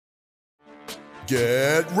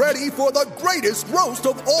Get ready for the greatest roast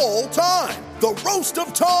of all time, the Roast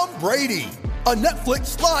of Tom Brady, a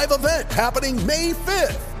Netflix live event happening May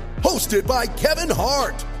 5th. Hosted by Kevin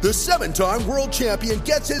Hart, the 7-time world champion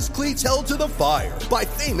gets his cleats held to the fire by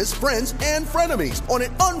famous friends and frenemies on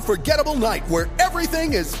an unforgettable night where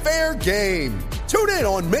everything is fair game. Tune in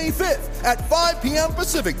on May 5th at 5 p.m.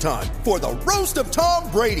 Pacific time for the Roast of Tom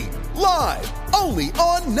Brady, live only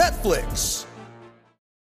on Netflix.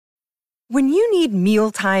 When you need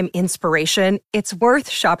mealtime inspiration, it's worth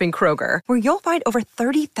shopping Kroger, where you'll find over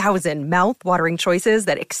 30,000 mouth-watering choices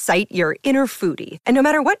that excite your inner foodie. And no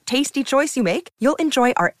matter what tasty choice you make, you'll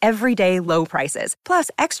enjoy our everyday low prices, plus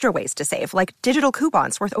extra ways to save, like digital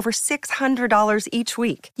coupons worth over $600 each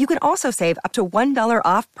week. You can also save up to $1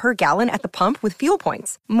 off per gallon at the pump with fuel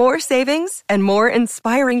points. More savings and more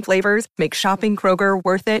inspiring flavors make shopping Kroger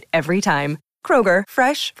worth it every time. Kroger,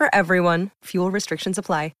 fresh for everyone. Fuel restrictions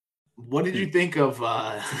apply. What did you think of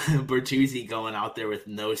Bertuzzi going out there with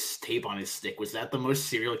no tape on his stick? Was that the most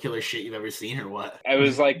serial killer shit you've ever seen, or what? It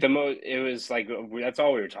was like that's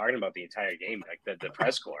all we were talking about the entire game, like the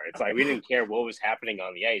press corps. It's like we didn't care what was happening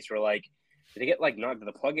on the ice. We're like, did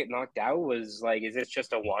the plug get knocked out? Was like, is this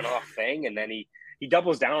just a one-off thing? And then he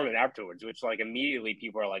doubles down on it afterwards, which like immediately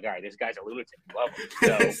people are like, all right, this guy's a lunatic. Love him.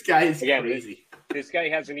 So, this guy is crazy. This guy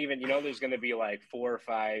hasn't even, there's going to be like 4,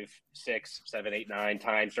 5, 6, 7, 8, 9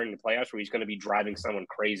 times during the playoffs where he's going to be driving someone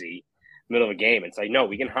crazy middle of a game. It's like, no,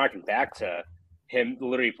 we can harken back to him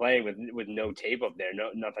literally playing with no tape up there,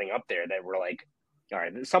 nothing up there, that we're like, all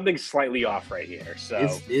right, something's slightly off right here. So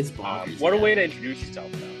it's bonkers. What a way to introduce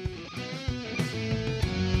yourself, though.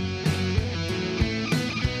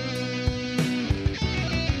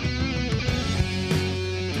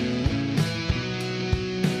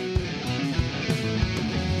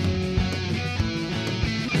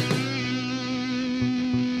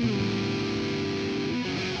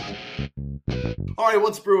 All right,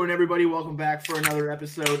 what's brewing, everybody? Welcome back for another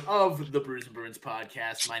episode of the Brews and Bruins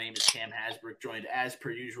podcast. My name is Cam Hasbrook, joined as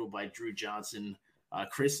per usual by Drew Johnson.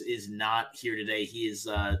 Chris is not here today. He is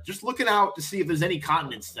just looking out to see if there's any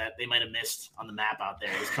continents that they might have missed on the map out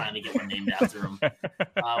there. He's trying to get one named after him.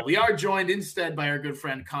 We are joined instead by our good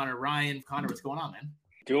friend Connor Ryan. Connor, what's going on, man?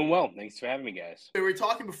 Doing well. Thanks for having me, guys. We were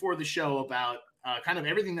talking before the show about kind of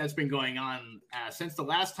everything that's been going on since the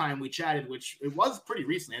last time we chatted, which it was pretty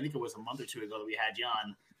recently. I think it was a month or two ago that we had you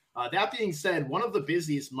on. That being said, one of the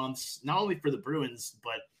busiest months, not only for the Bruins,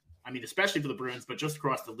 but I mean, especially for the Bruins, but just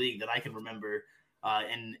across the league that I can remember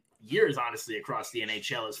in years, honestly, across the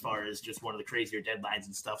NHL, as far as just one of the crazier deadlines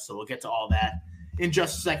and stuff. So we'll get to all that in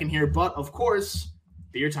just a second here. But of course,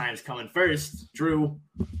 beer time's coming first. Drew,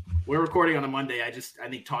 we're recording on a Monday. I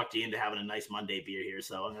think talked you into having a nice Monday beer here,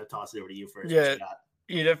 so I'm going to toss it over to you first. Yeah,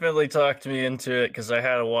 you definitely talked me into it because I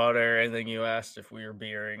had a water, and then you asked if we were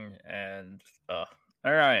beering, and all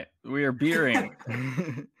right, we are beering.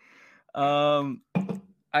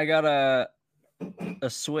 I got a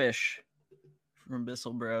swish from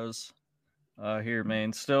Bissell Bros here,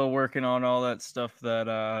 man. Still working on all that stuff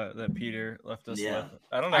that Peter left us with.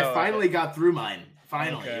 I don't know. I finally got through mine.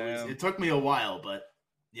 Finally, okay. It took me a while, but.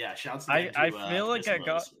 Yeah, shouts to I feel like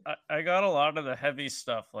I got a lot of the heavy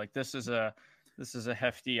stuff. Like this is a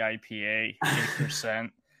hefty IPA, 8%,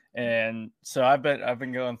 and so I've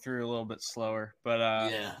been going through a little bit slower. But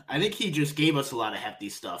yeah, I think he just gave us a lot of hefty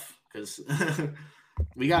stuff because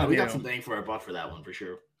we got some bang for our buck for that one for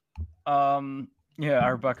sure. Yeah,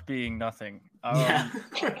 our buck being nothing.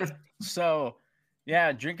 So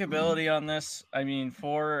yeah, drinkability on this. I mean,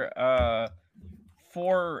 for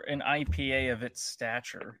an IPA of its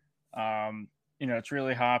stature, it's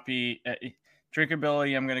really hoppy.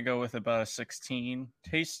 Drinkability, I'm going to go with about a 16.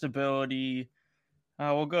 Tasteability,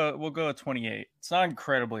 we'll go a 28. It's not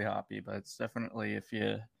incredibly hoppy, but it's definitely, if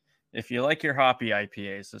you like your hoppy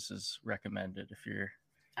IPAs, this is recommended.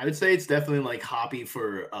 I would say it's definitely like hoppy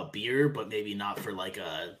for a beer, but maybe not for like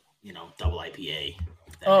a double IPA.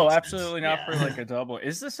 Oh, absolutely not for like a double.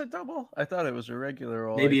 Is this a double? I thought it was a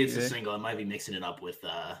regular. Maybe IPA. It's a single. I might be mixing it up with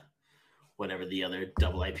whatever the other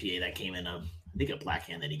double IPA that came in I think a black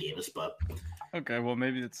can that he gave us. But okay, well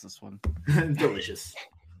maybe it's this one. Delicious.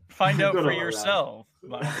 Find out for yourself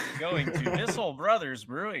by going to Bissell Brothers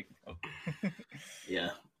Brewing. Yeah,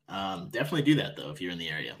 definitely do that though if you're in the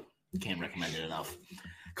area. Can't recommend it enough.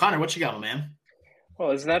 Connor, what you got, my man?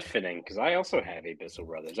 Well, isn't that fitting? Because I also have a Bissell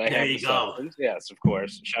Brothers. There you go. Yes, of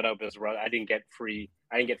course. Shout out Bissell Brothers. I didn't get free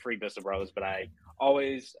Bissell Brothers, but I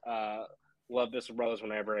always love Bissell Brothers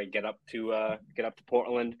whenever I get up to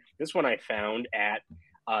Portland. This one I found at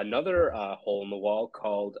another hole in the wall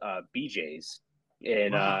called BJ's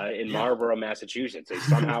in Marlborough, Massachusetts. They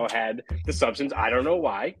somehow had the substance. I don't know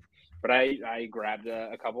why, but I grabbed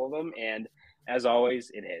a couple of them, and as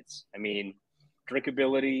always, it hits. I mean,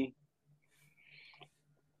 drinkability.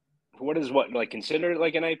 Considered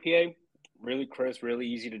like an IPA? Really crisp, really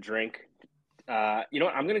easy to drink. You know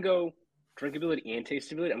what? I'm gonna go drinkability and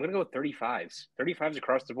tasteability. I'm gonna go with 35s. 35s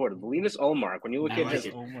across the board. Linus Ullmark. When you look at just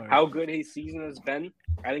how good his season has been,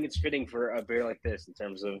 I think it's fitting for a beer like this in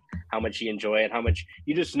terms of how much you enjoy it, how much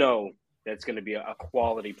you just know that it's gonna be a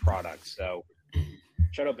quality product. So,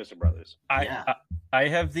 shut up, Mr. Brothers. I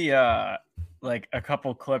have the like a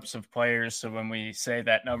couple clips of players. So when we say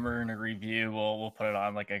that number in a review, we'll put it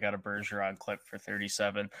on. Like I got a Bergeron clip for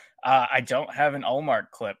 37. I don't have an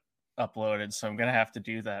Ullmark clip uploaded, so I'm gonna have to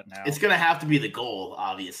do that now. It's gonna have to be the goal,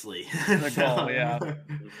 obviously. The goal, yeah.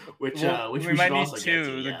 which we might need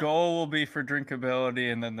two. The goal will be for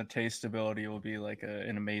drinkability, and then the tasteability will be like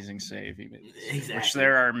an amazing save. Exactly. Which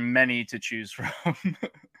there are many to choose from.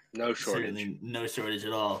 No shortage. Certainly no shortage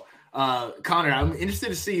at all. Connor, I'm interested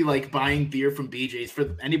to see like buying beer from BJ's.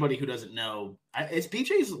 For anybody who doesn't know, is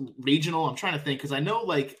BJ's regional? I'm trying to think because I know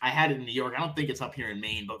like I had it in New York. I don't think it's up here in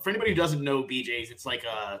Maine, but for anybody who doesn't know BJ's, it's like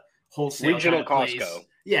a wholesale regional kind of Costco. Place.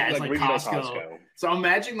 Yeah, it's like Costco. So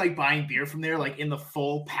imagine like buying beer from there, like in the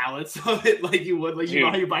full pallets of it, like you would, like you know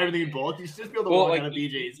how you buy everything in bulk. You should just be able to walk out of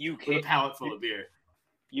BJ's with a pallet full of beer.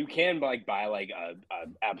 You can like buy like a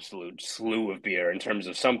absolute slew of beer in terms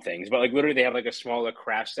of some things, but like literally they have like a smaller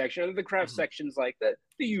craft section. And the craft section's like the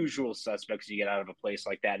usual suspects you get out of a place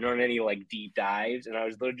like that. Not any like deep dives. And I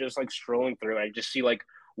was literally just like strolling through and I just see like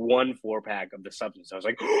 1 4-pack of the substance. I was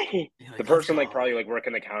like, the person like probably like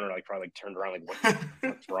working the counter like probably like turned around like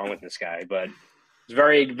what's wrong with this guy? But I was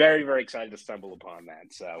very, very, very excited to stumble upon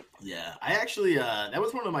that. So yeah, I actually that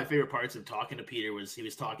was one of my favorite parts of talking to Peter was he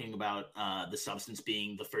was talking about the substance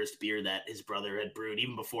being the first beer that his brother had brewed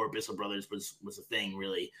even before Bissell Brothers was a thing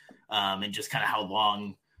really, and just kind of how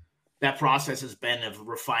long that process has been of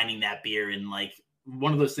refining that beer and like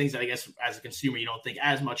one of those things that I guess as a consumer you don't think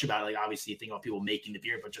as much about. Like obviously you think about people making the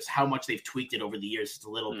beer, but just how much they've tweaked it over the years just a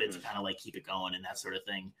little bit to kind of like keep it going and that sort of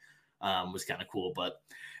thing. Was kind of cool. But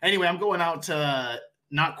anyway, I'm going out to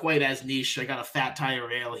not quite as niche. I got a Fat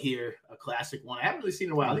Tire Ale here, a classic one. I haven't really seen it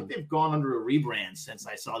in a while. I think they've gone under a rebrand since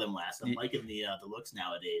I saw them last. I'm liking the looks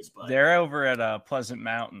nowadays. But they're over at Pleasant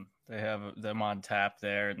Mountain. They have them on tap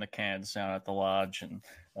there in the cans down at the lodge, and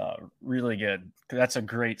really good. That's a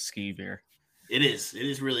great ski beer. It is. It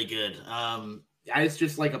is really good. It's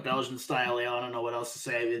just like a Belgian style ale. I don't know what else to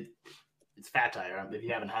say. It's Fat Tire. If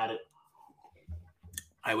you haven't had it,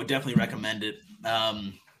 I would definitely recommend it.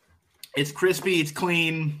 It's crispy. It's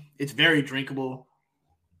clean. It's very drinkable.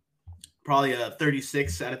 Probably a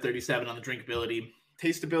 36 out of 37 on the drinkability.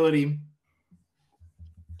 Tasteability,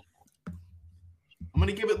 I'm going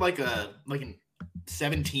to give it like a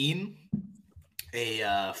 17.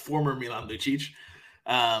 A former Milan Lucic.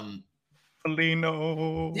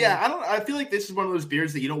 Lino. Yeah, I feel like this is one of those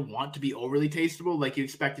beers that you don't want to be overly tasteable. Like you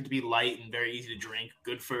expect it to be light and very easy to drink.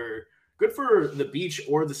 Good for the beach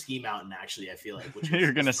or the ski mountain, actually, I feel like. Which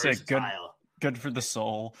You're going to say good for the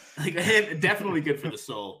soul. Like, definitely good for the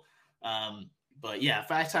soul. But yeah,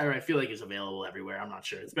 Fat Tire, I feel like is available everywhere. I'm not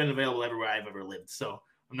sure. It's been available everywhere I've ever lived. So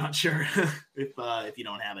I'm not sure if you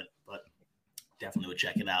don't have it, but definitely would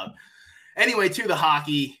check it out. Anyway, to the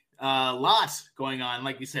hockey. Lots going on.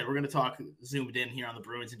 Like we said, we're going to talk zoomed in here on the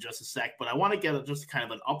Bruins in just a sec, but I want to get just kind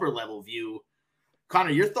of an upper level view.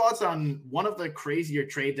 Connor, your thoughts on one of the crazier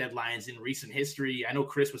trade deadlines in recent history? I know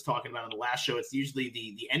Chris was talking about on the last show. It's usually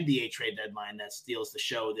the NBA trade deadline that steals the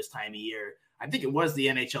show this time of year. I think it was the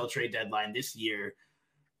NHL trade deadline this year.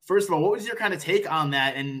 First of all, what was your kind of take on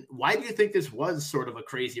that? And why do you think this was sort of a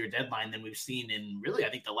crazier deadline than we've seen in really, I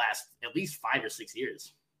think, the last at least 5 or 6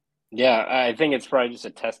 years? Yeah, I think it's probably just a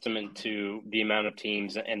testament to the amount of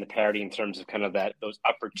teams and the parity in terms of kind of those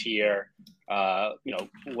upper tier,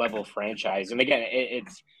 level franchise. And again,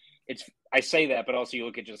 it's I say that, but also you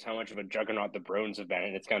look at just how much of a juggernaut the Bruins have been,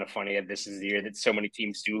 and it's kind of funny that this is the year that so many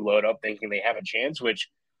teams do load up thinking they have a chance. Which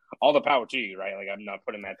all the power to you, right? Like I'm not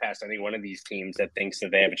putting that past any one of these teams that thinks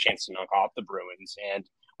that they have a chance to knock off the Bruins. And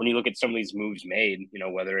when you look at some of these moves made,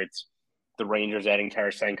 whether it's the Rangers adding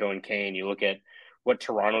Tarasenko and Kane, you look at what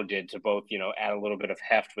Toronto did to both, add a little bit of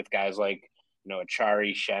heft with guys like,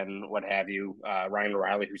 Achari, Shen, what have you, Ryan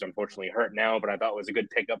O'Reilly, who's unfortunately hurt now, but I thought was a good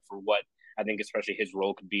pickup for what I think especially his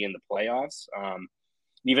role could be in the playoffs.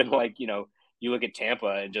 Even like, you look at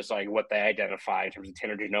Tampa and just like what they identify in terms of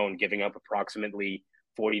Tanner Jeannot and giving up approximately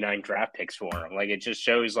 49 draft picks for him. Like it just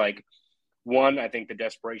shows like, one, I think the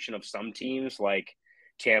desperation of some teams like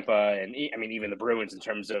Tampa and I mean even the Bruins in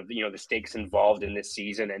terms of the stakes involved in this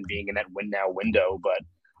season and being in that win now window. But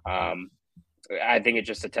I think it's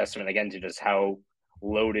just a testament again to just how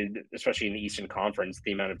loaded, especially in the Eastern Conference,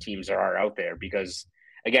 the amount of teams there are out there. Because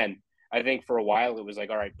again, I think for a while it was like,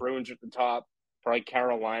 all right, Bruins are at the top, probably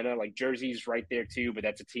Carolina, like Jersey's right there too, but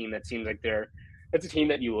that's a team that seems like that's a team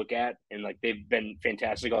that you look at and like they've been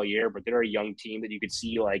fantastic all year, but they're a young team that you could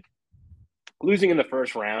see like losing in the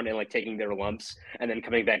first round and like taking their lumps and then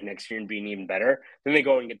coming back next year and being even better. Then they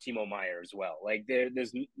go and get Timo Meier as well. Like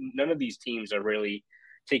there's none of these teams are really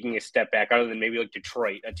taking a step back other than maybe like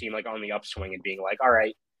Detroit, a team like on the upswing and being like, all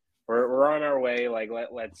right, we're on our way. Like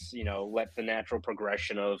let's let the natural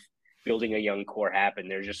progression of building a young core happen.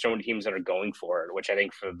 There's just so many teams that are going for it, which I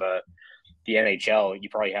think for the NHL you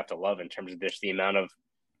probably have to love in terms of just the amount of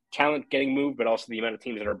talent getting moved, but also the amount of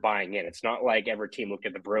teams that are buying in. It's not like every team looked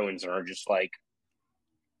at the Bruins and are just like,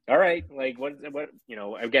 all right, like what,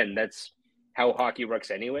 again, that's how hockey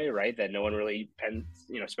works anyway, right? That no one really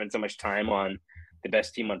spends so much time on the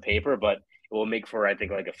best team on paper, but it will make for, I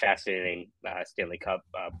think, like a fascinating Stanley Cup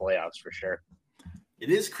playoffs for sure. It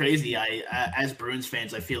is crazy. As Bruins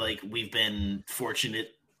fans, I feel like we've been fortunate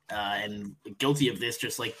and guilty of this,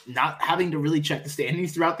 just like not having to really check the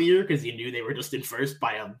standings throughout the year because you knew they were just in first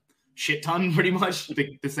by a shit ton, pretty much,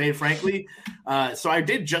 to say it frankly. So I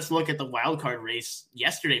did just look at the wild card race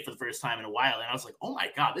yesterday for the first time in a while, and I was like, oh my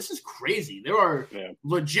God, this is crazy. There are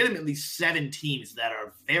legitimately 7 teams that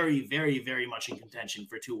are very, very, very much in contention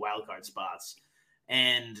for 2 wild card spots.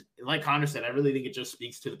 And like Connor said, I really think it just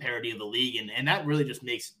speaks to the parity of the league, and that really just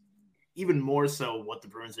makes even more so what the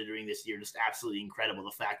Bruins are doing this year just absolutely incredible.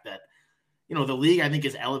 The fact that, the league, I think,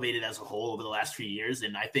 is elevated as a whole over the last few years.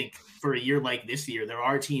 And I think for a year like this year, there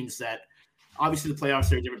are teams that obviously the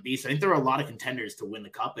playoffs are a different beast. I think there are a lot of contenders to win the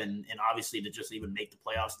cup and obviously to just even make the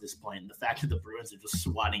playoffs at this point. And the fact that the Bruins are just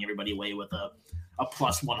swatting everybody away with a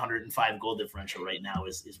plus 105 goal differential right now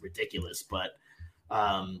is ridiculous. But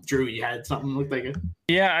Drew, you had something look like it?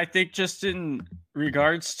 Yeah, I think just in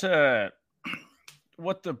regards to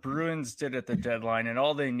what the Bruins did at the deadline and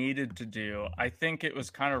all they needed to do, I think it was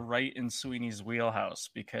kind of right in Sweeney's wheelhouse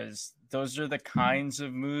because those are the kinds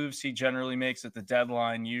of moves he generally makes at the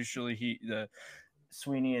deadline. Usually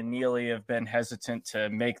Sweeney and Neely have been hesitant to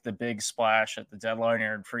make the big splash at the deadline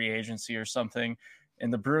or in free agency or something.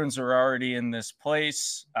 And the Bruins are already in this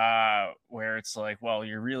place where it's like, well,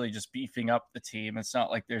 you're really just beefing up the team. It's not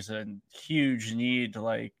like there's a huge need to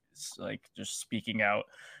like just speaking out.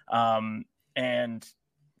 And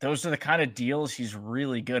those are the kind of deals he's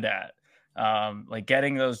really good at. Like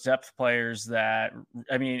getting those depth players that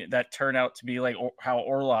turn out to be like how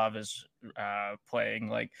Orlov is playing.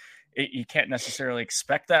 Like you can't necessarily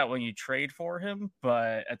expect that when you trade for him,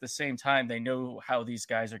 but at the same time, they know how these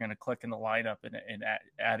guys are going to click in the lineup and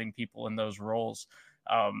adding people in those roles.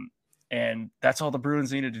 And that's all the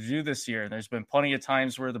Bruins needed to do this year. And there's been plenty of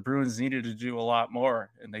times where the Bruins needed to do a lot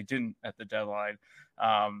more and they didn't at the deadline.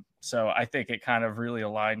 So I think it kind of really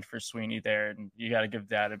aligned for Sweeney there, and you got to give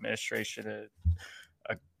that administration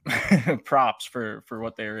a props for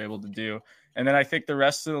what they were able to do. And then I think the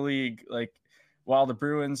rest of the league, like while the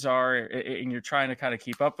Bruins are, and you're trying to kind of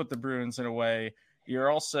keep up with the Bruins in a way, you're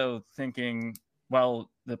also thinking,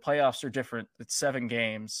 well, the playoffs are different. It's 7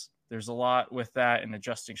 games. There's a lot with that and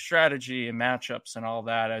adjusting strategy and matchups and all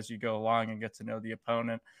that as you go along and get to know the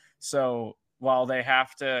opponent. So while they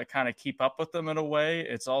have to kind of keep up with them in a way,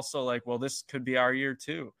 it's also like, well, this could be our year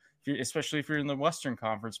too. Especially if you're in the Western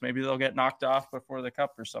Conference, maybe they'll get knocked off before the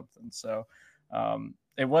Cup or something. So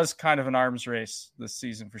it was kind of an arms race this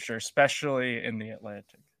season for sure, especially in the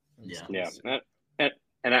Atlantic. Yeah.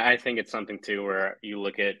 And I think it's something too where you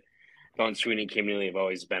look at Don Sweeney and Kim Neely have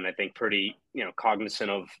always been, I think, pretty,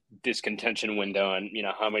 cognizant of this contention window and,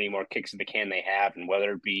 how many more kicks at the can they have and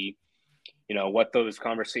whether it be, what those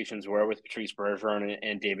conversations were with Patrice Bergeron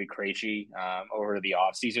and David Krejci over the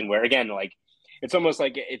offseason, where, again, like, it's almost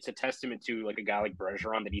like it's a testament to, like, a guy like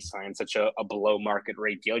Bergeron that he signed such a below-market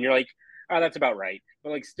rate deal. And you're like, oh, that's about right. But,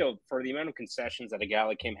 like, still, for the amount of concessions that a guy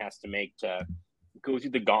like him has to make to go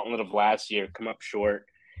through the gauntlet of last year, come up short,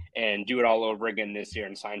 and do it all over again this year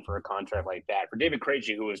and sign for a contract like that. For David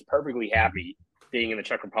Krejci, who was perfectly happy being in the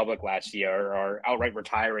Czech Republic last year or outright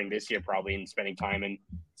retiring this year probably and spending time in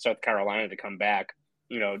South Carolina to come back,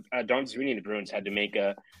 Don Sweeney and the Bruins had to make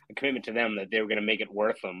a commitment to them that they were going to make it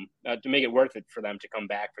worth them, to make it worth it for them to come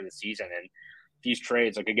back for the season. And these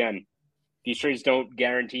trades, like, again, these trades don't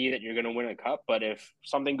guarantee that you're going to win a cup, but if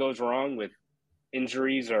something goes wrong with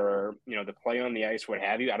injuries or, the play on the ice, what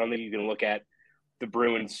have you, I don't think you can look at the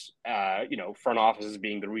Bruins, front office as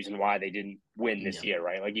being the reason why they didn't win this year,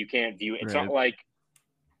 right? Like, you can't view it. It's not like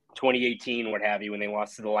 2018, what have you, when they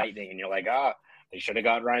lost to the Lightning, and you're like, they should have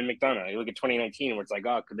got Ryan McDonough. You look at 2019, where it's like,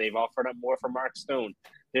 could they've offered up more for Mark Stone?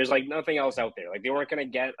 There's like nothing else out there. Like they weren't going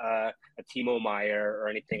to get a Timo Meier or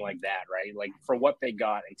anything like that, right? Like for what they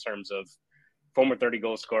got in terms of former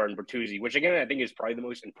 30-goal scorer and Bertuzzi, which again I think is probably the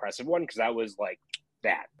most impressive one because that was like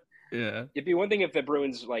that. Yeah, it'd be one thing if the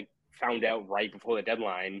Bruins like found out right before the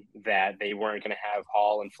deadline that they weren't going to have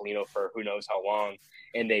Hall and Foligno for who knows how long,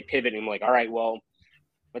 and they pivot and like, all right, well,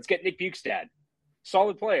 let's get Nick Bjugstad,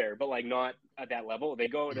 solid player, but like not at that level. They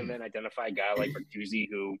go and then identify a guy like Bertuzzi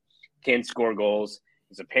who can score goals.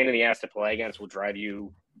 It's a pain in the ass to play against. Will drive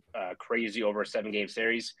you crazy over a 7-game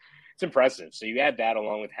series. It's impressive. So you add that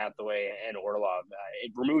along with Hathaway and Orlov.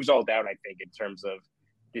 It removes all doubt, I think, in terms of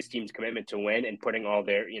this team's commitment to win and putting all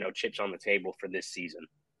their chips on the table for this season.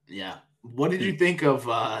 Yeah. What did you think of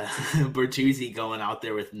Bertuzzi going out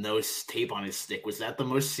there with no tape on his stick? Was that the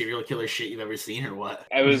most serial killer shit you've ever seen, or what?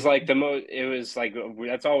 It was like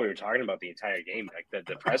that's all we were talking about the entire game, like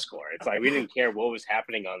the press corps. It's like we didn't care what was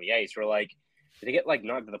happening on the ice. We're like, did he get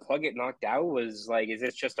did the plug get knocked out? Was like, is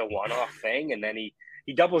this just a one-off thing? And then he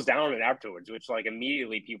doubles down on it afterwards, which like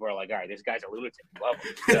immediately people are like, all right, this guy's a lunatic. Love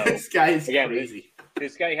him. So, this guy is crazy.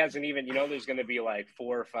 This guy hasn't even, there's going to be like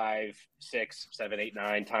 4, 5, 6, 7, 8,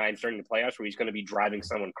 9 times during the playoffs where he's going to be driving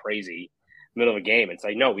someone crazy in the middle of a game. It's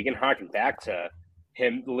like, no, we can harken back to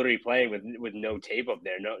him literally playing with no tape up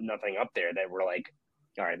there, nothing up there that we're like,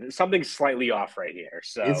 all right, something's slightly off right here.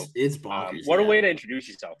 So it's bonkers. What a way to introduce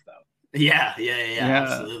yourself, though. Yeah,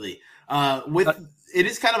 absolutely. It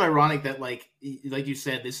is kind of ironic that like you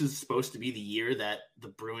said, this is supposed to be the year that the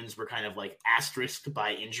Bruins were kind of like asterisked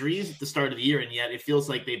by injuries at the start of the year, and yet it feels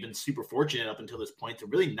like they've been super fortunate up until this point to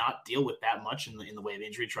really not deal with that much in the way of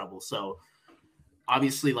injury trouble. So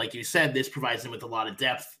obviously, like you said, this provides them with a lot of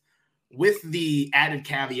depth, with the added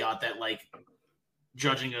caveat that like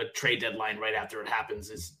judging a trade deadline right after it happens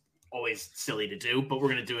is always silly to do, but we're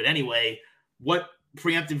going to do it anyway. What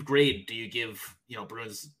preemptive grade do you give,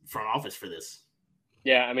 Bruins front office for this?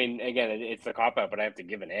 Yeah, I mean, again, it's a cop-out, but I have to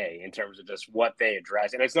give an A in terms of just what they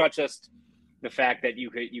address. And it's not just the fact that you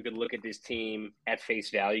could look at this team at face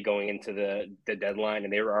value going into the deadline,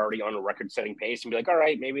 and they were already on a record-setting pace, and be like, all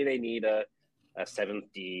right, maybe they need a seventh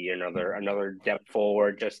D, another depth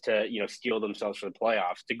forward just to steel themselves for the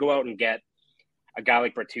playoffs. To go out and get a guy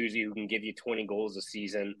like Bertuzzi who can give you 20 goals a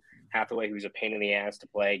season, Hathaway who's a pain in the ass to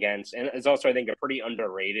play against, and is also I think a pretty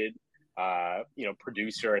underrated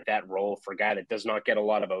producer at that role for a guy that does not get a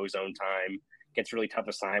lot of ozone time, gets really tough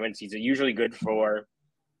assignments. He's usually good for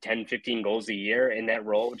 10, 15 goals a year in that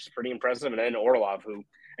role, which is pretty impressive. And then Orlov, who,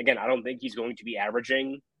 again, I don't think he's going to be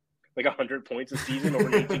averaging like 100 points a season over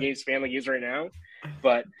an 18-game span like he is right now.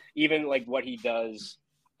 But even like what he does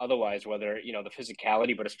otherwise, whether, the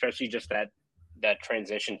physicality, but especially just that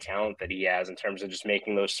transition talent that he has in terms of just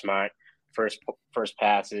making those smart first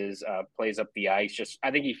passes, plays up the ice. Just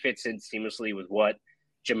I think he fits in seamlessly with what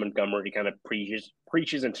Jim Montgomery kind of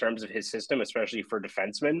preaches in terms of his system, especially for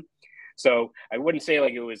defensemen. So I wouldn't say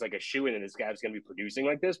like it was like a shoo-in and this guy's going to be producing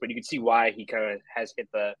like this, but you can see why he kind of has hit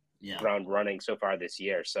the ground running so far this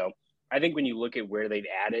year. So I think when you look at where they've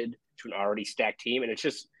added to an already stacked team, and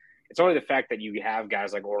it's only the fact that you have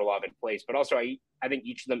guys like Orlov in place, but also I think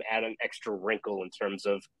each of them add an extra wrinkle in terms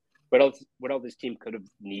of what else this team could have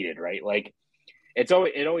needed, right? Like it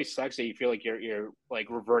always sucks that you feel like you're like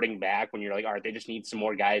reverting back when you're like, all right, they just need some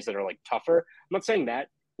more guys that are like tougher. I'm not saying that.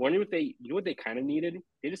 What they kind of needed?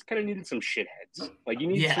 They just kind of needed some shitheads. Like you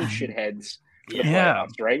need some shitheads for the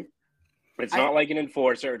playoffs, right? But it's not like an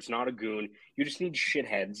enforcer. It's not a goon. You just need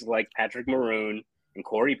shitheads like Patrick Maroon and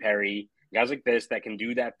Corey Perry, guys like this that can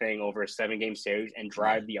do that thing over a 7-game series and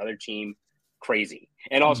drive the other team crazy.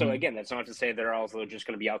 And also, again, that's not to say they're also just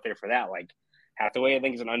going to be out there for that. Like Hathaway, I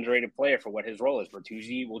think, is an underrated player for what his role is.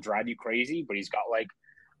 Bertuzzi will drive you crazy, but he's got like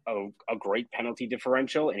a great penalty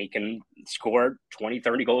differential, and he can score 20,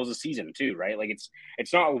 30 goals a season too, right? Like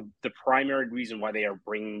it's not the primary reason why they are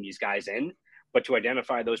bringing these guys in, but to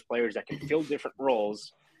identify those players that can fill different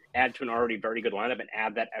roles, add to an already very good lineup, and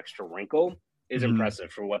add that extra wrinkle is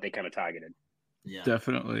impressive for what they kind of targeted. Yeah,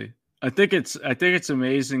 definitely. I think it's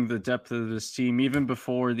amazing the depth of this team, even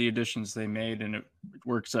before the additions they made, and it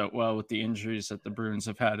works out well with the injuries that the Bruins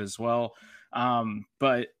have had as well.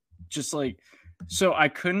 But just like, so I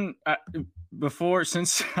couldn't before,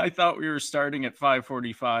 since I thought we were starting at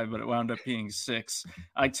 5:45, but it wound up being 6.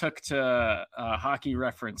 I took to Hockey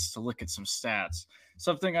Reference to look at some stats.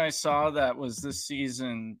 Something I saw that was this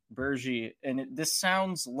season, Bergie, and this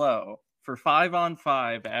sounds low for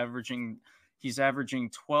 5-on-5 averaging. He's averaging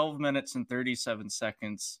 12 minutes and 37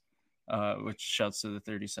 seconds which shouts to the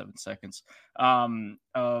 37 seconds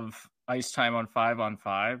of ice time on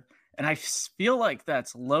 5-on-5. And I feel like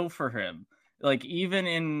that's low for him, like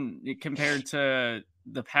even compared to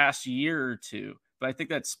the past year or two. But I think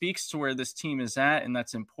that speaks to where this team is at, and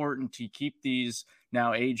that's important to keep these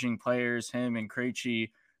now aging players, him and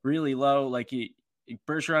Krejci, really low. Like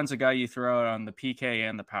Bergeron's a guy you throw out on the PK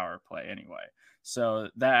and the power play anyway. So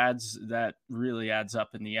that really adds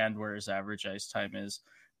up in the end where his average ice time is.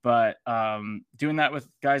 But doing that with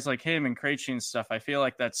guys like him and Krejci and stuff, I feel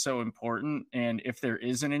like that's so important. And if there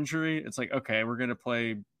is an injury, it's like, okay, we're going to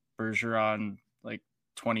play Bergeron like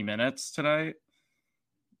 20 minutes tonight.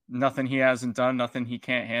 Nothing he hasn't done, nothing he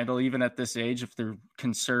can't handle, even at this age, if they're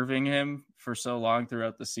conserving him for so long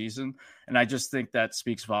throughout the season. And I just think that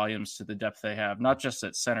speaks volumes to the depth they have, not just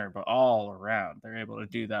at center, but all around. They're able to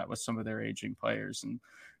do that with some of their aging players. And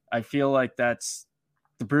I feel like the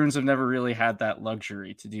Bruins have never really had that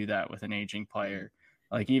luxury to do that with an aging player.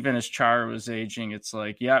 Like even as Chara was aging, it's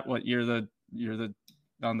like, yeah, what you're the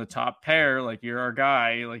on the top pair, like you're our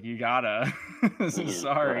guy, like you gotta.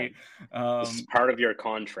 Sorry, this is part of your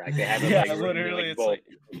contract. They have it literally. It's like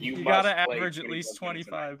you gotta average at least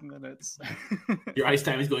 25 minutes. Your ice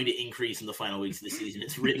time is going to increase in the final weeks of the season.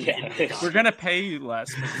 It's written. We're gonna pay you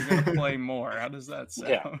less, but you're gonna play more. How does that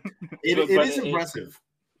sound? Yeah. It is impressive.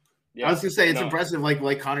 Yeah. I was gonna say it's impressive.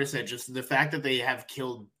 Like Connor said, just the fact that they have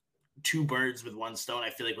killed two birds with one stone.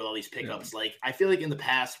 I feel like with all these pickups, like I feel like in the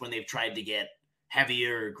past when they've tried to get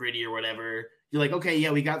heavier or gritty or whatever, you're like, okay,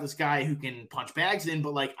 yeah, we got this guy who can punch bags in,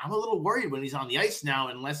 but like I'm a little worried when he's on the ice now,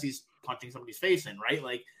 unless he's punching somebody's face in, right?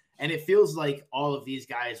 Like, and it feels like all of these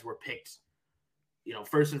guys were picked,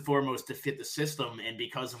 first and foremost to fit the system, and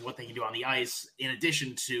because of what they can do on the ice, in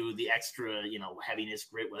addition to the extra, heaviness,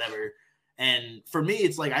 grit, whatever. And for me,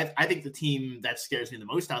 it's like I think the team that scares me the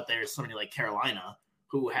most out there is somebody like Carolina,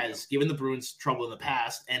 who has given the Bruins trouble in the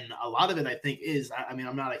past, and a lot of it I think is,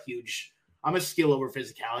 I'm a skill over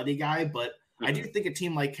physicality guy, but I do think a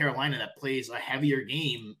team like Carolina that plays a heavier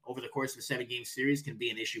game over the course of a 7-game series can be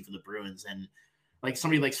an issue for the Bruins. And like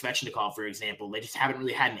somebody like Svechnikov, for example, they just haven't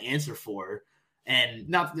really had an answer for. And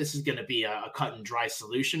not that this is going to be a cut and dry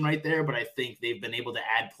solution right there, but I think they've been able to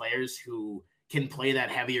add players who can play that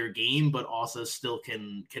heavier game, but also still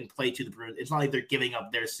can play to the Bruins. It's not like they're giving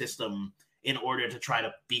up their system in order to try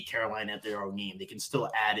to beat Carolina at their own game. They can still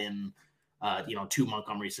add in to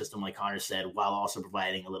Montgomery system, like Connor said, while also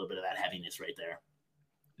providing a little bit of that heaviness right there.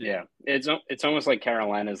 Yeah, it's almost like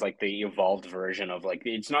Carolina is like the evolved version of like,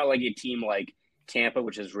 it's not like a team like Tampa,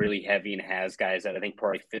 which is really heavy and has guys that I think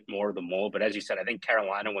probably fit more of the mold. But as you said, I think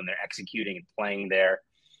Carolina, when they're executing and playing their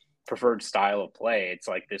preferred style of play, it's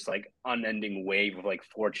like this like unending wave of like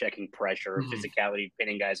forechecking pressure, physicality,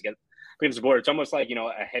 pinning guys against the board. It's almost like,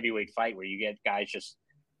 a heavyweight fight where you get guys just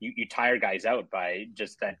you tire guys out by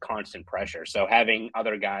just that constant pressure. So having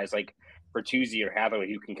other guys like Bertuzzi or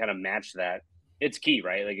Hathaway who can kind of match that, it's key,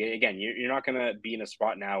 right? Like, again, you're not going to be in a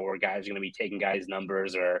spot now where guys are going to be taking guys'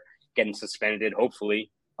 numbers or getting suspended, hopefully,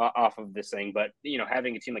 off of this thing. But,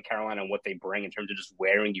 having a team like Carolina and what they bring in terms of just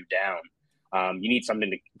wearing you down, you need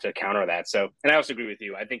something to counter that. So, and I also agree with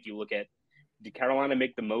you. I think you look at, did Carolina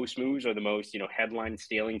make the most moves or the most, headline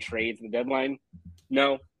stealing trades at the deadline?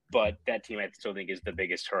 No. But that team, I still think, is the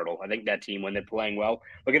biggest hurdle. I think that team, when they're playing well,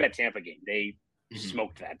 look at that Tampa game. They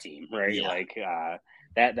smoked that team, right? Yeah. Like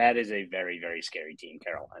that is a very, very scary team,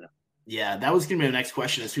 Carolina. Yeah, that was going to be the next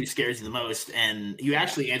question, is who scares you the most? And you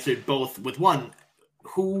actually answered both with one.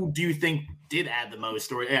 Who do you think did add the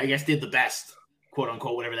most, or I guess did the best, quote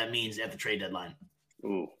unquote, whatever that means, at the trade deadline?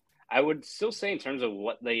 Ooh, I would still say in terms of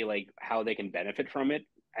what they like, how they can benefit from it,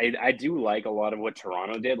 I do like a lot of what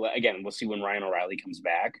Toronto did. Again, we'll see when Ryan O'Reilly comes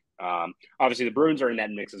back. Obviously, the Bruins are in that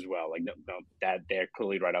mix as well. Like that, they're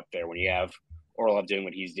clearly right up there when you have Orlov doing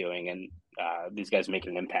what he's doing and these guys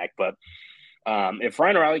making an impact. But if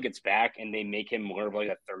Ryan O'Reilly gets back and they make him more of like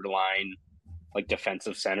a third line, like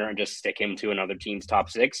defensive center, and just stick him to another team's top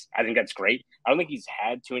six, I think that's great. I don't think he's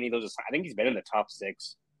had too many of those. I think he's been in the top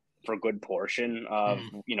six for a good portion of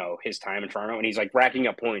his time in Toronto, and he's like racking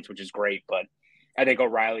up points, which is great. But I think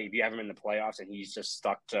O'Reilly, if you have him in the playoffs and he's just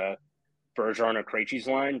stuck to Bergeron or Krejci's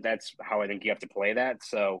line, that's how I think you have to play that.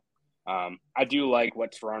 So I do like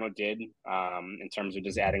what Toronto did in terms of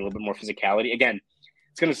just adding a little bit more physicality. Again,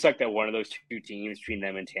 it's going to suck that one of those two teams between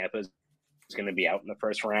them and Tampa is going to be out in the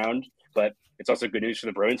first round. But it's also good news for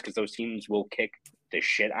the Bruins because those teams will kick the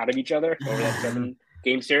shit out of each other over that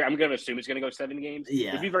 7-game series. I'm going to assume it's going to go 7 games. Yeah.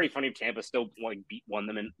 It'd be very funny if Tampa still won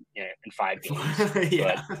them in 5 games.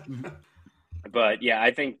 Yeah. But yeah,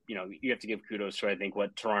 I think, you have to give kudos to, I think,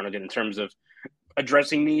 what Toronto did in terms of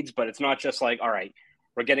addressing needs, but it's not just like, all right,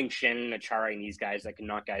 we're getting Shannon Achari and these guys that can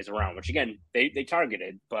knock guys around, which again, they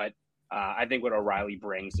targeted, but I think what O'Reilly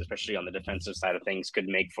brings, especially on the defensive side of things, could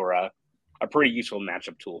make for a pretty useful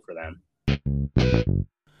matchup tool for them.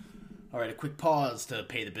 All right, a quick pause to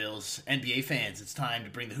pay the bills. NBA fans, it's time to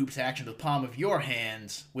bring the hoops action to the palm of your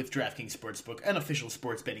hands with DraftKings Sportsbook, an official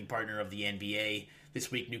sports betting partner of the NBA.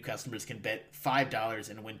 This week, new customers can bet $5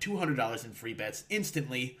 and win $200 in free bets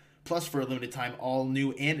instantly. Plus, for a limited time, all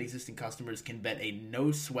new and existing customers can bet a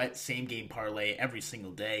no-sweat same-game parlay every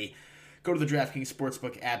single day. Go to the DraftKings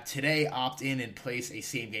Sportsbook app today, opt in, and place a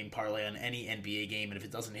same-game parlay on any NBA game. And if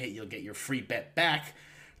it doesn't hit, you'll get your free bet back.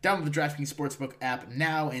 Download the DraftKings Sportsbook app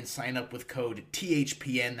now and sign up with code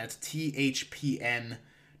THPN. That's THPN.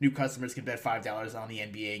 New customers can bet $5 on the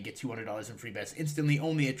NBA and get $200 in free bets instantly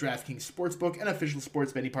only at DraftKings Sportsbook, an official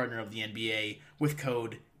sports betting partner of the NBA, with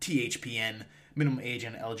code THPN. Minimum age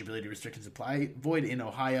and eligibility restrictions apply. Void in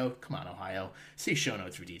Ohio. Come on, Ohio. See show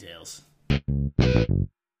notes for details.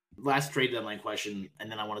 Last trade deadline question,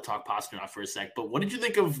 and then I want to talk Pastrnak for a sec. But what did you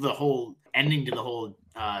think of the whole ending to the whole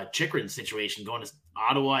Chychrun situation going to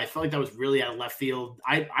Ottawa? I felt like that was really out of left field.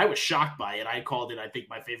 I was shocked by it. I called it, I think,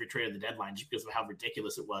 my favorite trade of the deadline just because of how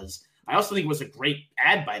ridiculous it was. I also think it was a great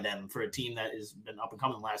ad by them for a team that has been up and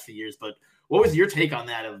coming the last few years. But what was your take on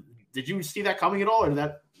that? Did you see that coming at all, or did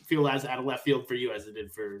that feel as out of left field for you as it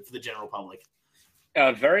did for the general public?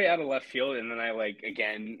 Very out of left field, and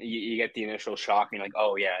then you get the initial shock, and you're like,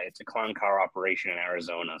 oh yeah, it's a clown car operation in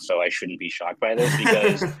Arizona, so I shouldn't be shocked by this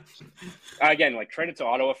because, again, credit to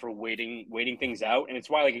Ottawa for waiting things out, and it's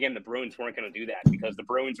why, again, the Bruins weren't going to do that because the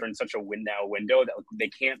Bruins are in such a win-now window that they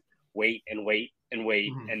can't wait,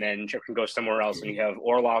 Mm-hmm. and then Chychrun goes somewhere else, and you have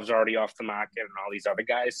Orlov's already off the market and all these other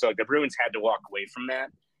guys, so the Bruins had to walk away from that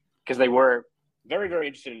because they were very, very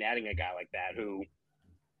interested in adding a guy like that who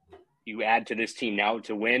you add to this team now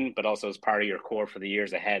to win, but also as part of your core for the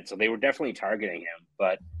years ahead. So they were definitely targeting him.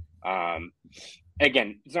 But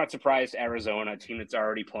again, it's not surprised Arizona, a team that's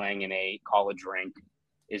already playing in a college rank,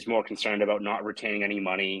 is more concerned about not retaining any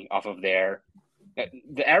money off of their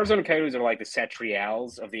the Arizona Coyotes are like the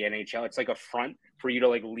Satrials of the NHL. It's like a front for you to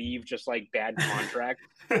leave just bad contract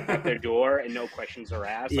at their door and no questions are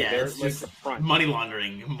asked. Yeah, they're the front. Money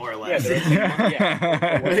laundering, more or less.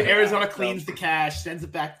 Yeah, Arizona cleans the cash, sends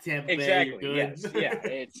it back to Tampa Bay. Exactly. Yes. Yeah.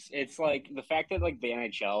 It's like the fact that the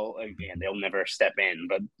NHL, again, they'll never step in,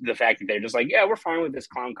 but the fact that they're just yeah, we're fine with this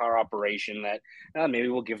clown car operation that maybe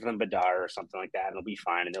we'll give them Bedard or something like that and it'll be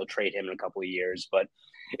fine and they'll trade him in a couple of years. But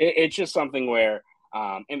it's just something where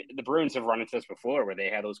and the Bruins have run into this before where they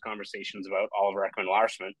had those conversations about Oliver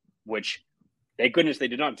Ekman-Larsson, which thank goodness they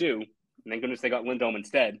did not do. And thank goodness they got Lindholm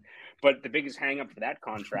instead. But the biggest hang-up for that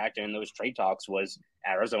contract and those trade talks was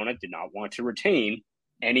Arizona did not want to retain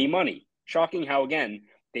any money. Shocking how, again,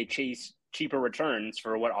 they chase cheaper returns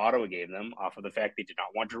for what Ottawa gave them off of the fact they did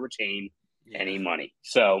not want to retain any money.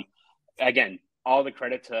 So, again, all the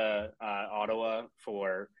credit to Ottawa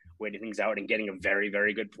for waiting things out and getting a very,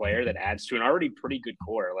 very good player that adds to an already pretty good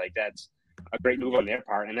core. That's a great move on their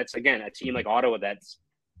part. And that's, again, a team like Ottawa that's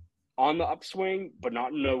on the upswing, but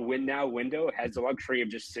not in a win-now window, has the luxury of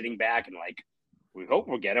just sitting back and, we hope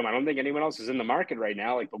we'll get him. I don't think anyone else is in the market right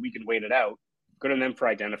now, but we can wait it out. Good on them for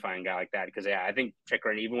identifying a guy like that because, I think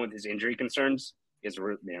Chychrun, even with his injury concerns, he's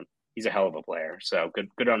a hell of a player. So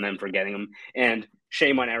good on them for getting him. And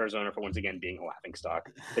shame on Arizona for once again being a laughingstock.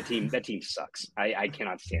 That team sucks. I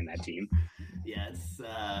cannot stand that team. Yeah, it's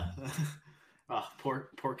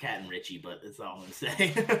poor Cat and Richie, but that's all I'm gonna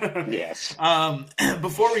say. Yes.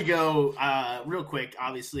 Before we go, real quick,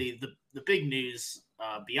 obviously the big news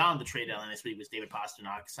beyond the trade deadline this week was David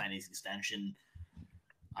Pastrnak signing his extension.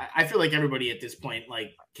 I feel like everybody at this point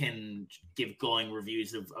can give glowing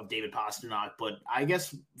reviews of David Pastrnak, but I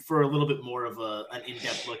guess for a little bit more of an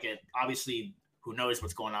in-depth look at, obviously, who knows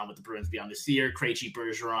what's going on with the Bruins beyond this year, Krejci,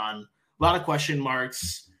 Bergeron, a lot of question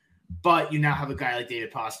marks, but you now have a guy like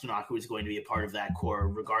David Pastrnak who is going to be a part of that core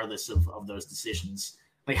regardless of those decisions.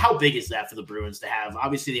 How big is that for the Bruins to have?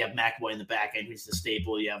 Obviously, they have McAvoy in the back end, who's the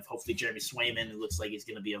staple. You have hopefully Jeremy Swayman, who looks like he's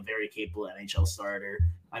going to be a very capable NHL starter.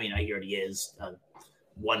 I mean, I hear he is.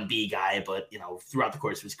 1B guy, but throughout the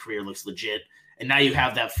course of his career looks legit. And now you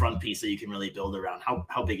have that front piece that you can really build around.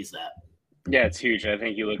 How big is that? Yeah, it's huge. I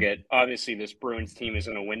think you look at, obviously this Bruins team is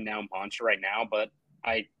in a win now monster right now, but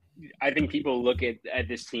I think people look at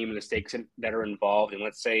this team and the stakes that are involved, and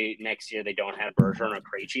let's say next year they don't have Bergeron or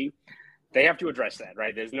Krejci, they have to address that,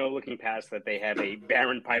 right? There's no looking past that they have a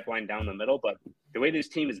barren pipeline down the middle, but the way this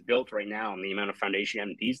team is built right now and the amount of foundation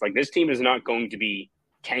and piece, this team is not going to be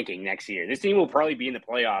tanking next year. This team will probably be in the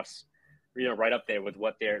playoffs, right up there with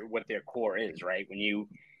what their core is, right?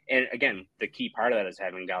 And again, the key part of that is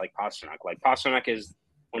having a guy like Pastrnak. Like Pastrnak is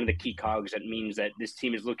one of the key cogs that means that this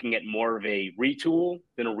team is looking at more of a retool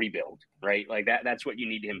than a rebuild, right? Like that's what you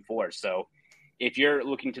need him for. So if you're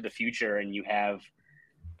looking to the future and you have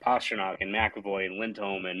Pastrnak and McAvoy and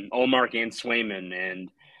Lindholm and Ullmark and Swayman and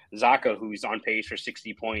Zacha, who's on pace for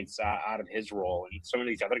 60 points out of his role, and some of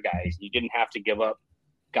these other guys, you didn't have to give up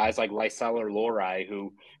guys like Lysell or Lohrei,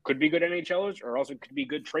 who could be good NHLers or also could be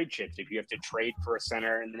good trade chips if you have to trade for a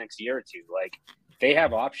center in the next year or two. Like, they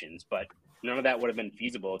have options, but none of that would have been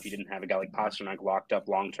feasible if you didn't have a guy like Pastrnak locked up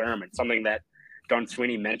long term. And something that Don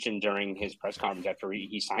Sweeney mentioned during his press conference after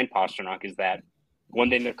he signed Pastrnak is that one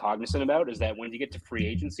thing they're cognizant about is that when you get to free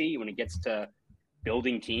agency, when it gets to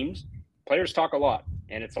building teams, players talk a lot,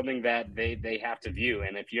 and it's something that they have to view.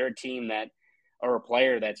 And if you're a team that or a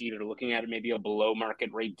player that's either looking at maybe a below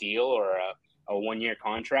market rate deal or a 1 year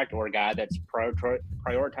contract, or a guy that's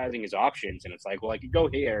prioritizing his options, and it's like, well, I could go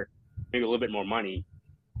here, maybe a little bit more money,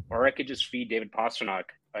 or I could just feed David Pastrnak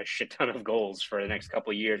a shit ton of goals for the next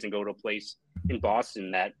couple of years and go to a place in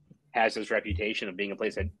Boston that has this reputation of being a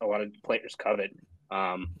place that a lot of players covet.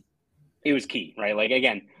 It was key, right? Like,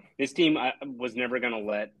 again, this team was never going to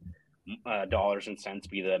let dollars and cents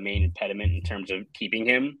be the main impediment in terms of keeping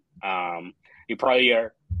him. You probably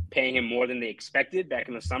are paying him more than they expected back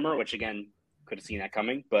in the summer, which, again, could have seen that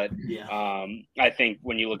coming. But I think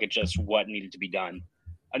when you look at just what needed to be done,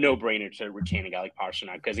 a no-brainer to retain a guy like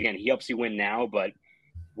Pastrnak, because, again, he helps you win now, but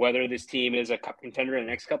whether this team is a cup contender in the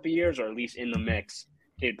next couple of years or at least in the mix,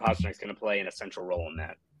 David Pastrnak's going to play an essential role in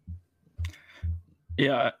that.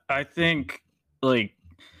 Yeah, I think,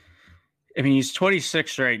 he's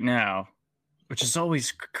 26 right now, which is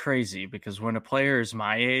always crazy because when a player is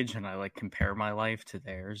my age and I compare my life to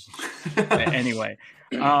theirs, anyway,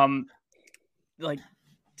 to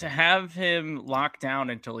have him locked down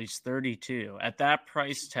until he's 32 at that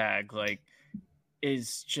price tag,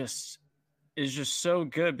 is just so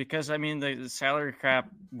good because the salary cap,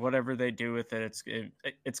 whatever they do with it,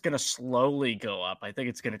 it's going to slowly go up. I think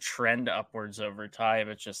it's going to trend upwards over time.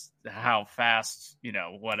 It's just how fast,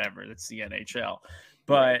 whatever. It's the NHL,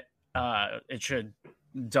 but it should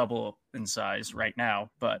double in size right now.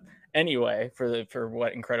 But anyway, for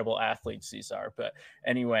what incredible athletes these are. But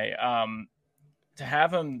anyway, to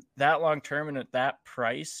have him that long term and at that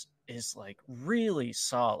price is really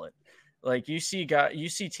solid. You see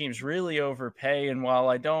teams really overpay, and while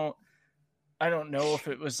I don't know if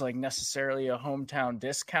it was necessarily a hometown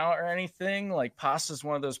discount or anything. Pasta is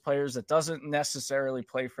one of those players that doesn't necessarily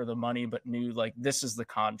play for the money, but knew this is the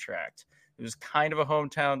contract. It was kind of a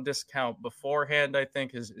hometown discount beforehand, I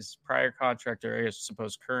think, his prior contract, or I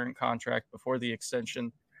suppose current contract before the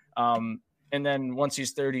extension. And then once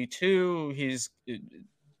he's 32,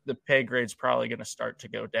 the pay grade's probably going to start to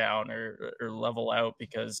go down or level out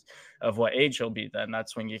because of what age he'll be then.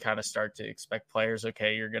 That's when you kind of start to expect players,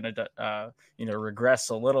 okay, you're going to, regress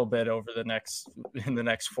a little bit in the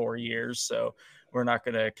next 4 years. So we're not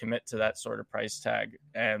going to commit to that sort of price tag.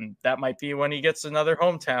 And that might be when he gets another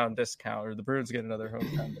hometown discount or the Bruins get another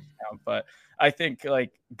hometown discount. But I think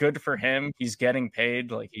good for him. He's getting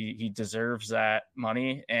paid. He deserves that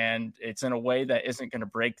money. And it's in a way that isn't going to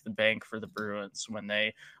break the bank for the Bruins when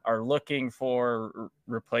they are looking for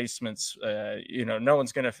replacements. No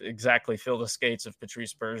one's going to exactly fill the skates of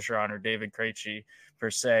Patrice Bergeron or David Krejci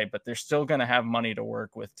per se, but they're still going to have money to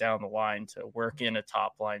work with down the line to work in a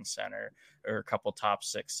top line center or a couple top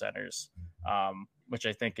six centers, which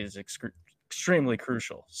I think is extremely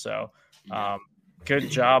crucial. So good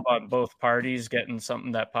job on both parties getting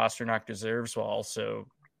something that Pastrnak deserves while also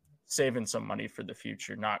saving some money for the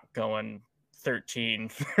future, not going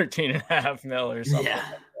 13 and a half mil or something like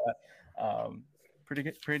that. Pretty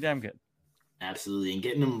good, pretty damn good. Absolutely. And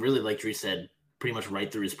getting him really, like Drew said, pretty much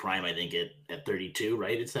right through his prime, I think, at 32,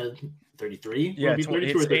 right? It said 33? Yeah, it's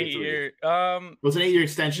 8 year. Was an 8 year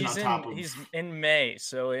extension on top of. He's in May,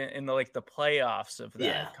 so in the playoffs of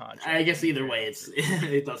that contract. I guess either way,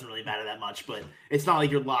 it doesn't really matter that much, but it's not like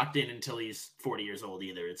you're locked in until he's 40 years old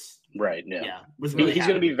either. It's right. Yeah. He's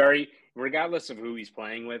going to be very, regardless of who he's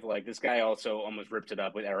playing with. This guy also almost ripped it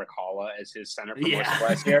up with Erik Haula as his center for most of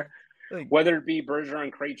last year. Whether it be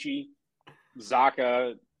Bergeron, Krejci,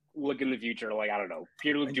 Zacha. Look in the future, I don't know,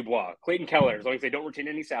 Pierre-Luc Dubois, Clayton Keller. As long as they don't retain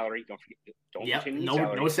any salary, retain any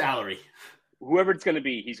salary. No salary. Whoever it's going to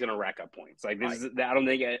be, he's going to rack up points. I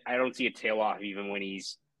don't see a tail off even when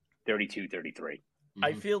he's 32, 33.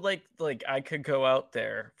 I feel like I could go out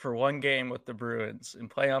there for one game with the Bruins and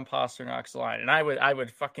play on Pasternak's line, and I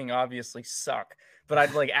would fucking obviously suck, but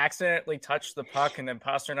I'd like accidentally touch the puck, and then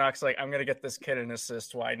Pasternak's like, I'm gonna get this kid an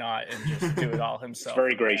assist, why not, and just do it all himself.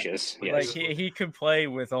 Very gracious. Yes. Like he could play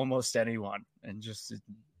with almost anyone, and just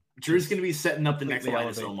Drew's gonna be setting up the next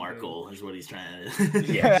Linus Ullmark is what he's trying to.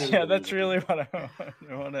 yeah, that's really what I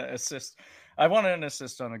want to assist. I want an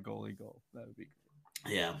assist on a goalie goal. That would be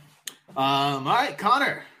great. Yeah. All right,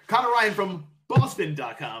 Connor Ryan from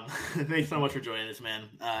Boston.com. Thanks so much for joining us, man.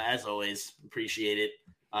 As always, appreciate it.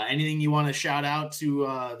 Anything you want to shout out to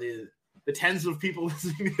the tens of people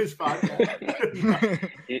listening to this podcast?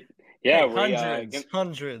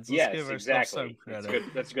 Hundreds. Yes, exactly.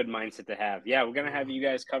 That's a good mindset to have. Yeah, we're gonna have you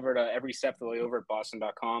guys covered every step of the way over at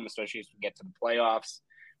Boston.com, especially as we get to the playoffs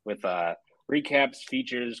with recaps,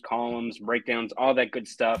 features, columns, breakdowns, all that good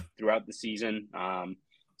stuff throughout the season.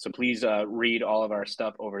 So please read all of our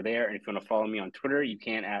stuff over there. And if you want to follow me on Twitter, you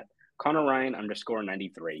can at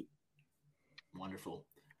ConnorRyan_93. Wonderful.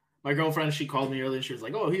 My girlfriend, she called me earlier. And she was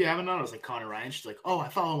like, "Oh, who you having on?" I was like, "Connor Ryan." She's like, "Oh, I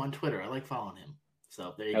follow him on Twitter. I like following him."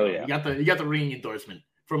 So there you go. Yeah. You got the ringing endorsement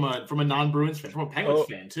from a non-Bruins fan, from a Penguins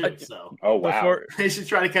fan too. So wow. They should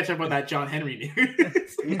try to catch up on that John Henry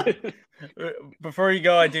news. Before you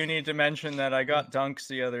go, I do need to mention that I got dunks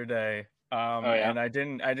the other day. And I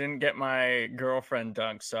didn't get my girlfriend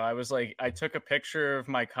dunks. So I was like, I took a picture of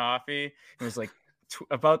my coffee and was like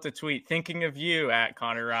about to tweet, thinking of you at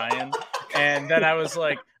Connor Ryan. And then I was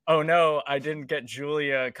like, oh no, I didn't get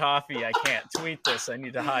Julia a coffee. I can't tweet this. I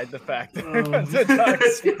need to hide the fact that the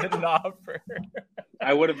dunks didn't offer.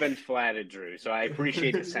 I would have been flattered, Drew. So I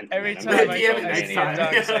appreciate the sentiment. Every time I get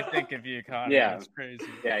dunks, I think of you, Connor. Yeah, it's crazy.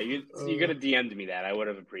 Yeah, you could have DM'd me that. I would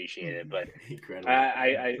have appreciated it. But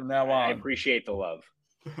from now on, I appreciate the love.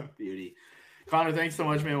 Beauty. Connor, thanks so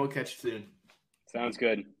much, man. We'll catch you soon. Sounds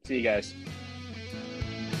good. See you guys.